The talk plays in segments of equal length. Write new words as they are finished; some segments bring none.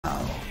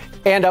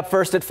And up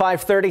first at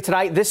 5:30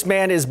 tonight, this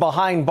man is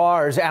behind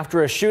bars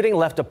after a shooting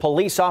left a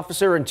police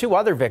officer and two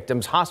other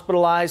victims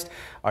hospitalized.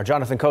 Our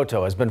Jonathan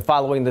Cotto has been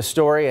following the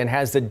story and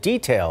has the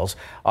details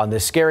on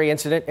this scary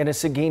incident in a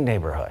Seguin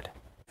neighborhood.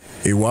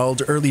 A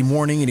wild early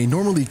morning in a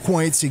normally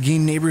quiet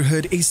Seguin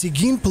neighborhood, a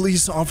Seguin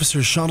police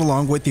officer shot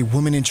along with a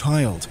woman and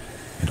child,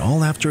 and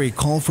all after a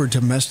call for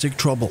domestic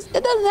trouble.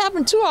 It doesn't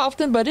happen too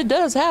often, but it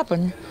does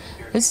happen.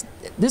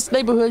 This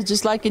neighborhood is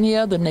just like any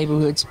other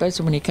neighborhood,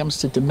 especially when it comes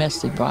to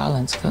domestic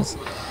violence, because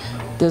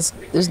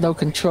there's no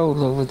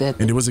control over that.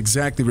 And it was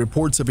exactly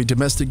reports of a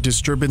domestic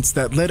disturbance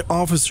that led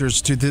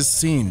officers to this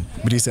scene.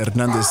 Brisa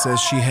Hernandez says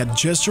she had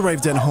just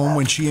arrived at home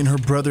when she and her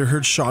brother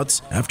heard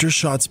shots after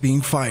shots being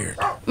fired.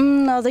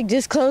 I was like,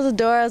 just close the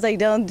door. I was like,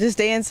 don't, just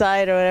stay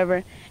inside or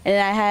whatever. And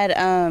I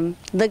had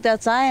looked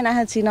outside and I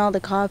had seen all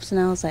the cops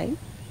and I was like,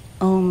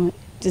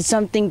 it's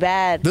something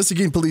bad. The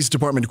Seguin Police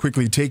Department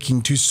quickly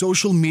taking to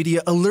social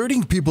media,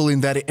 alerting people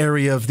in that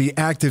area of the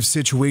active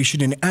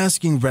situation and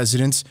asking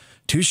residents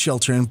to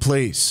shelter in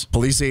place.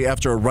 Police say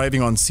after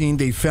arriving on scene,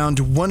 they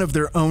found one of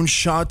their own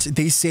shot,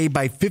 they say,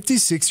 by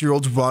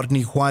 56-year-old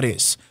Rodney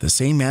Juarez. The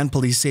same man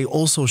police say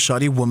also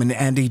shot a woman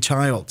and a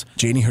child.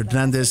 Janie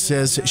Hernandez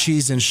says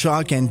she's in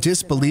shock and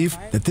disbelief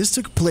that this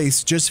took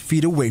place just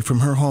feet away from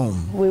her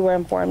home. We were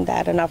informed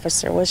that an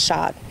officer was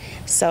shot.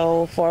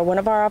 So for one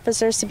of our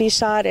officers to be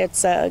shot,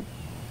 it's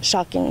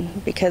shocking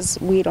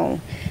because we don't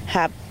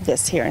have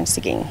this here in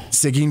Seguin.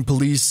 Seguin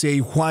police say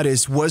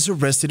Juarez was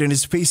arrested and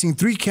is facing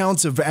 3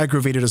 counts of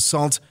aggravated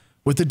assault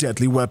with a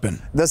deadly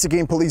weapon. The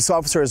Seguin police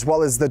officer as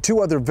well as the 2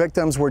 other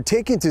victims were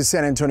taken to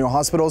San Antonio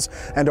hospitals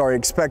and are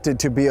expected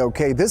to be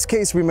okay. This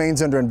case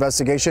remains under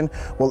investigation.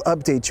 We'll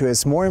update you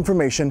as more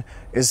information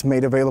is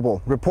made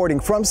available. Reporting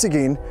from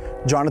Seguin,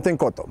 Jonathan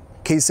Cotto,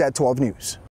 KSAT 12 News.